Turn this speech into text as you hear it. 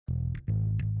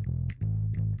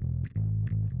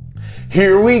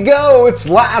Here we go, it's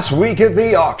last week at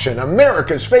the auction,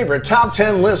 America's favorite top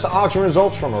 10 list auction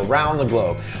results from around the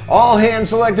globe. All hand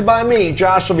selected by me,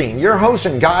 Josh Levine, your host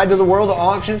and guide to the world of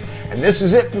auctions, and this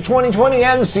is it for 2020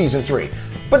 and season 3.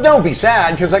 But don't be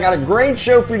sad, because I got a great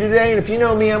show for you today, and if you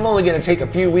know me, I'm only going to take a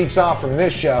few weeks off from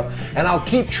this show, and I'll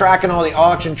keep tracking all the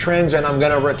auction trends, and I'm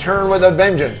going to return with a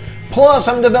vengeance. Plus,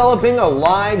 I'm developing a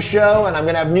live show, and I'm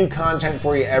going to have new content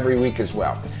for you every week as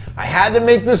well. I had to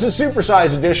make this a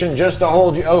supersized edition just to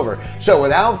hold you over. So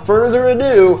without further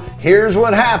ado, here's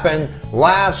what happened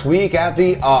last week at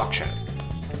the auction.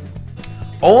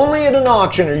 Only at an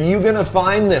auction are you going to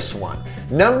find this one.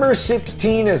 Number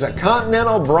 16 is a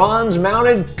Continental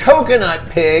bronze-mounted coconut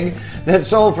pig that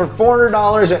sold for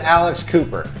 $400 at Alex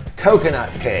Cooper. Coconut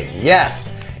pig,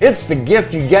 yes. It's the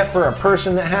gift you get for a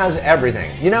person that has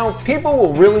everything. You know, people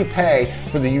will really pay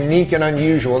for the unique and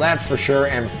unusual, that's for sure,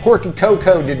 and Porky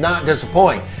Coco did not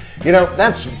disappoint. You know,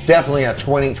 that's definitely a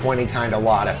 2020 kind of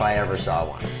lot if I ever saw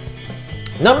one.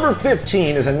 Number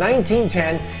 15 is a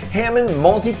 1910 Hammond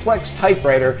multiplex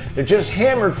typewriter that just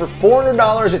hammered for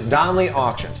 $400 at Donnelly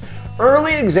Auctions.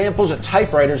 Early examples of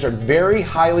typewriters are very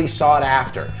highly sought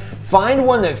after. Find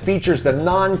one that features the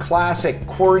non-classic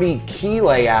QWERTY key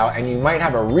layout and you might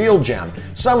have a real gem.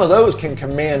 Some of those can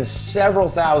command several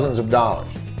thousands of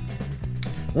dollars.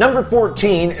 Number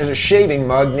 14 is a shaving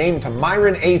mug named to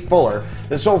Myron A. Fuller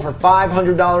that sold for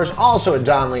 $500 also at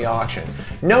Donnelly Auction.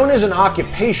 Known as an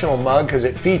occupational mug because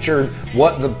it featured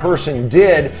what the person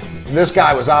did, this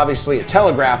guy was obviously a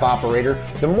telegraph operator.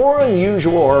 The more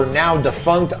unusual or now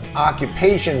defunct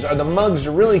occupations are the mugs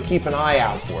to really keep an eye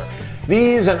out for.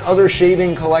 These and other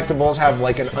shaving collectibles have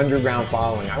like an underground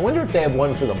following. I wonder if they have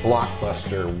one for the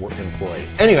Blockbuster employee.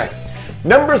 Anyway,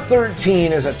 number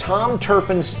 13 is a Tom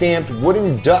Turpin stamped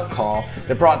wooden duck call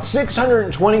that brought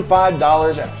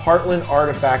 $625 at Heartland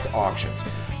Artifact Auctions.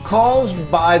 Calls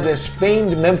by this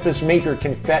famed Memphis maker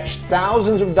can fetch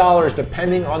thousands of dollars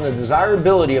depending on the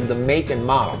desirability of the make and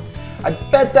model. I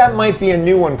bet that might be a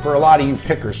new one for a lot of you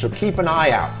pickers, so keep an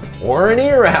eye out, or an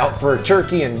ear out for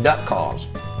turkey and duck calls.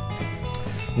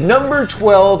 Number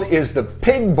 12 is the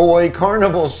Pig Boy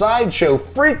Carnival Sideshow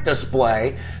Freak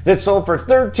Display that sold for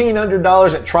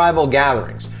 $1,300 at tribal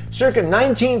gatherings. Circa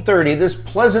 1930, this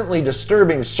pleasantly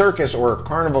disturbing circus or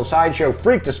carnival sideshow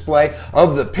freak display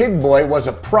of the Pig Boy was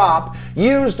a prop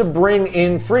used to bring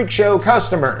in freak show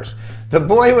customers. The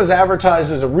boy was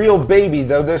advertised as a real baby,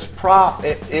 though this prop,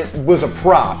 it was a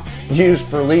prop used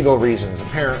for legal reasons.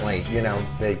 Apparently, you know,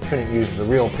 they couldn't use the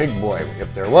real Pig Boy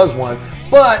if there was one.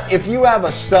 But if you have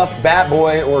a stuffed Bat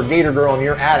Boy or Gator Girl in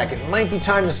your attic, it might be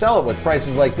time to sell it with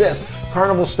prices like this.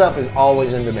 Carnival stuff is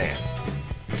always in demand.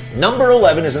 Number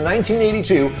 11 is a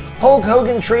 1982 Hulk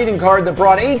Hogan trading card that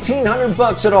brought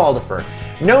 $1,800 at Alderfer.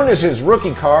 Known as his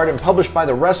rookie card and published by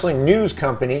the Wrestling News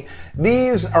Company,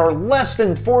 these are less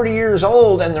than 40 years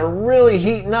old and they're really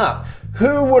heating up.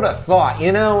 Who would have thought?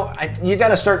 You know, you got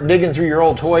to start digging through your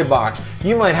old toy box.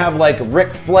 You might have like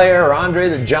Ric Flair or Andre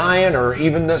the Giant or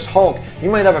even this Hulk. You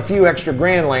might have a few extra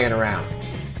grand laying around.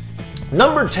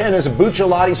 Number 10 is a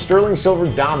Bucciolati sterling silver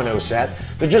domino set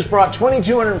that just brought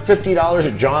 $2,250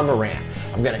 at John Moran.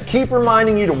 I'm going to keep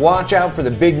reminding you to watch out for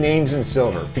the big names in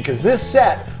silver because this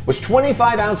set was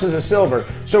 25 ounces of silver,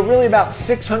 so really about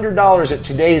 $600 at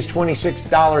today's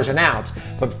 $26 an ounce.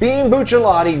 But being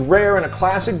Bucciolati rare in a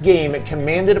classic game, it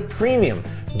commanded a premium.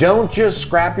 Don't just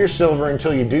scrap your silver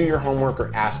until you do your homework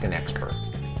or ask an expert.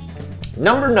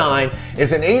 Number 9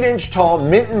 is an 8-inch tall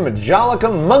Minton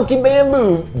Majolica Monkey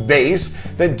Bamboo vase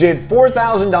that did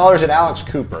 $4,000 at Alex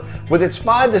Cooper. With its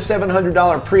 $500 to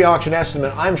 $700 pre-auction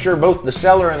estimate, I'm sure both the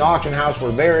seller and the auction house were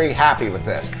very happy with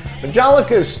this.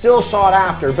 Majolica is still sought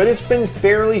after, but it's been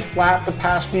fairly flat the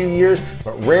past few years,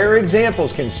 but rare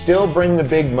examples can still bring the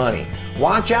big money.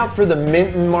 Watch out for the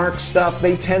Minton Mark stuff,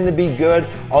 they tend to be good,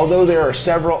 although there are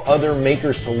several other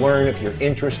makers to learn if you're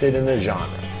interested in the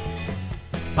genre.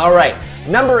 All right,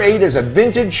 number 8 is a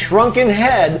vintage shrunken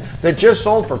head that just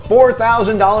sold for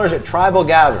 $4,000 at Tribal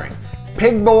Gathering.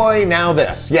 Pig Boy, now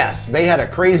this. Yes, they had a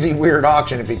crazy weird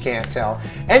auction if you can't tell.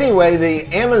 Anyway, the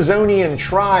Amazonian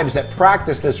tribes that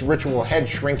practice this ritual head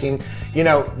shrinking, you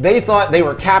know, they thought they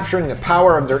were capturing the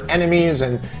power of their enemies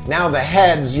and now the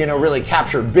heads, you know, really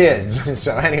capture bids.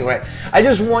 So anyway, I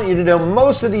just want you to know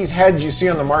most of these heads you see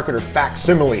on the market are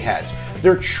facsimile heads.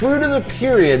 They're true to the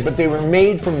period, but they were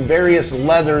made from various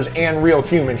leathers and real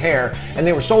human hair, and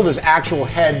they were sold as actual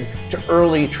head to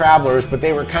early travelers, but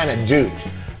they were kind of duped.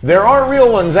 There are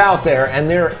real ones out there, and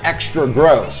they're extra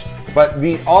gross, but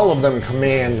all of them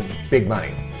command big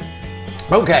money.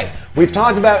 Okay, We've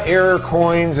talked about error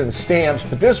coins and stamps,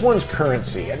 but this one's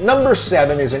currency. At number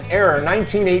 7 is an error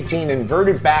 1918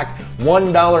 inverted back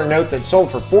 $1 note that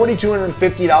sold for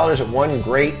 $4,250 at one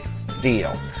great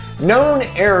deal. Known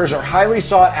errors are highly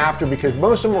sought after because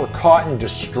most of them were caught and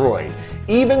destroyed.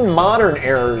 Even modern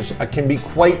errors can be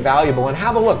quite valuable, and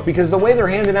have a look, because the way they're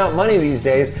handing out money these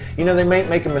days, you know, they might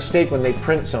make a mistake when they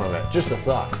print some of it. Just a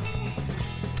thought.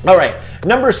 All right,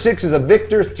 number 6 is a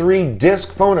Victor 3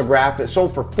 disc phonograph that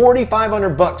sold for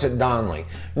 $4,500 at Donley.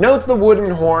 Note the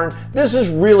wooden horn. This is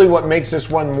really what makes this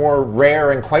one more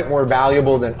rare and quite more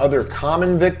valuable than other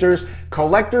common Victors.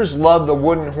 Collectors love the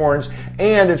wooden horns,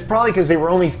 and it's probably because they were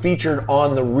only featured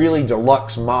on the really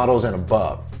deluxe models and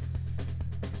above.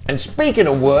 And speaking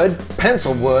of wood,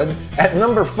 pencil wood, at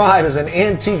number 5 is an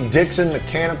antique Dixon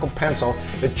mechanical pencil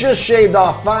that just shaved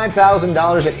off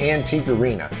 $5,000 at Antique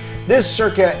Arena. This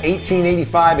circa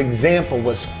 1885 example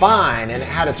was fine, and it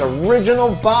had its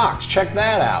original box. Check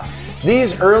that out.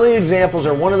 These early examples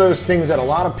are one of those things that a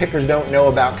lot of pickers don't know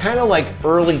about, kind of like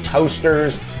early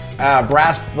toasters,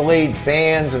 brass blade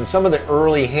fans, and some of the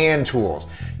early hand tools.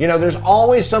 You know, there's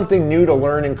always something new to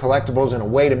learn in collectibles and a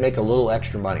way to make a little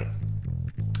extra money.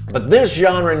 But this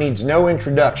genre needs no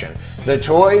introduction. The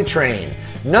toy train.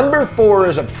 Number 4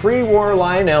 is a pre-war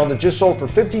Lionel that just sold for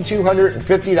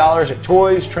 $5,250 at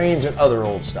Toys, Trains, and other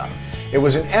old stuff. It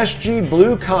was an SG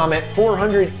Blue Comet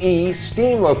 400E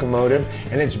steam locomotive,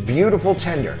 and it's beautiful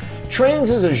tender. Trains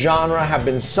as a genre have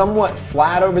been somewhat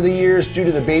flat over the years due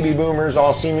to the baby boomers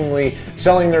all seemingly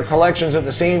selling their collections at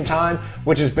the same time,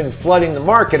 which has been flooding the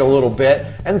market a little bit,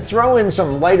 and throw in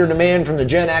some lighter demand from the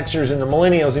Gen Xers and the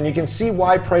Millennials, and you can see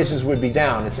why prices would be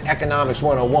down. It's economics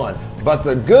 101. But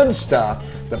the good stuff,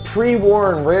 the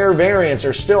pre-war and rare variants,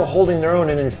 are still holding their own,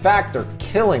 and in fact, they're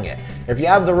killing it. If you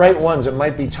have the right ones, it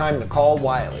might be time to call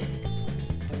Wiley.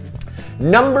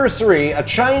 Number 3, a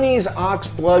Chinese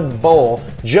oxblood bowl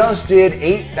just did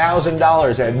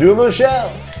 $8,000 at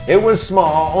Dumichel. It was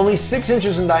small, only 6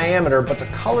 inches in diameter, but the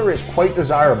color is quite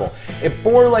desirable. It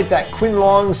bore like that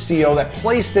Quinlong seal that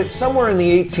placed it somewhere in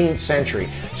the 18th century.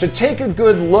 So take a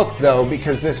good look though,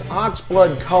 because this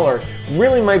oxblood color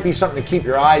really might be something to keep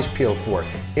your eyes peeled for.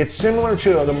 It's similar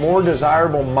to the more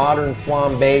desirable modern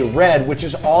flambe red, which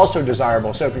is also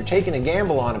desirable. So if you're taking a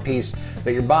gamble on a piece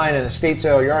that you're buying in a estate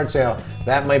sale, yard sale,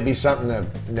 that might be something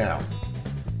to know.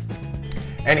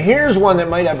 And here's one that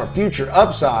might have a future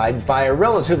upside by a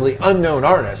relatively unknown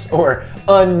artist, or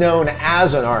unknown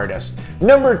as an artist.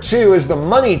 Number 2 is the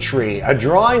Money Tree, a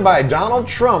drawing by Donald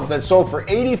Trump that sold for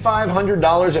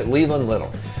 $8,500 at Leland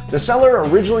Little. The seller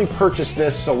originally purchased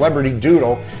this celebrity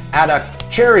doodle at a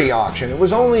charity auction. It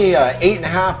was only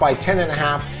 8.5 by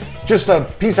 10.5, just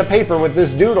a piece of paper with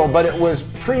this doodle, but it was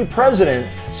pre-president,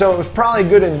 so it was probably a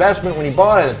good investment when he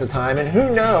bought it at the time, and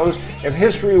who knows if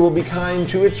history will be kind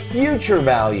to its future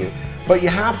value. But you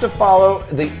have to follow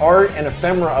the art and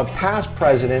ephemera of past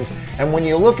presidents, and when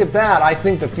you look at that, I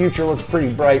think the future looks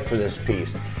pretty bright for this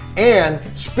piece. And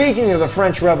speaking of the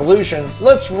French Revolution,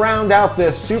 let's round out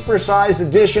this supersized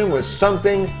edition with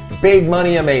something big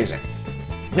money amazing.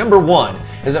 Number 1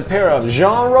 is a pair of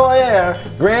Jean Royer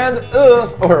Grand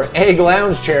Oeuf or Egg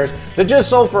lounge chairs that just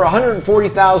sold for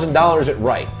 $140,000 at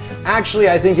Wright. Actually,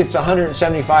 I think it's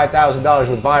 $175,000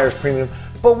 with buyer's premium,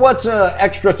 but what's an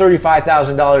extra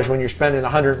 $35,000 when you're spending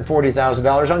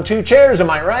 $140,000 on 2 chairs, am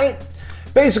I right?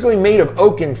 Basically made of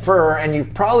oak and fur, and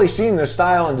you've probably seen this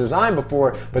style and design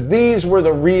before, but these were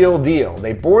the real deal.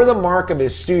 They bore the mark of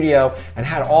his studio and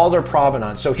had all their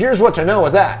provenance. So here's what to know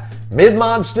with that.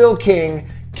 Mid-mod still king,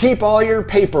 keep all your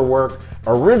paperwork,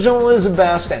 original is the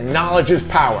best, and knowledge is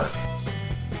power.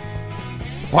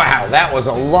 Wow, that was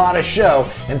a lot of show,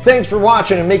 and thanks for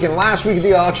watching and making last week at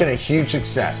the auction a huge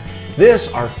success. This,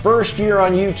 our first year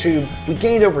on YouTube, we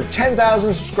gained over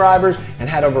 10,000 subscribers and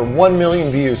had over 1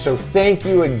 million views, so thank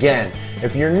you again.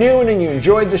 If you're new and you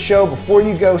enjoyed the show, before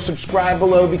you go, subscribe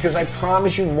below because I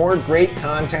promise you more great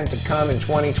content to come in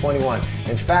 2021.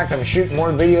 In fact, I'm shooting more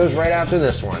videos right after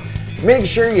this one. Make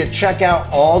sure you check out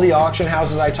all the auction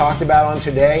houses I talked about on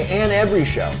today and every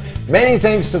show. Many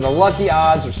thanks to the Lucky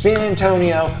Odds of San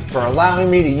Antonio for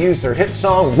allowing me to use their hit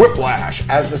song Whiplash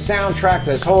as the soundtrack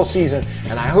this whole season,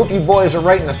 and I hope you boys are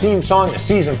writing the theme song to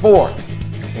season 4.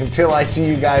 Until I see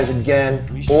you guys again,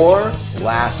 or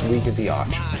last week at the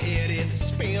auction. My head it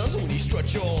spins when you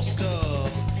strut your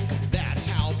stuff. That's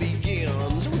how it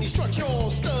begins when you strut your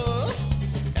stuff.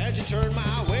 As you turn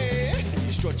my way,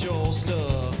 you strut your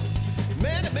stuff.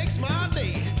 Man, it makes my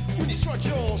day when you strut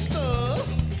your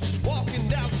stuff. Just walking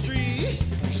down the street,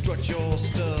 you strut your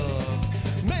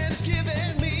stuff. Man, it's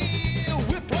giving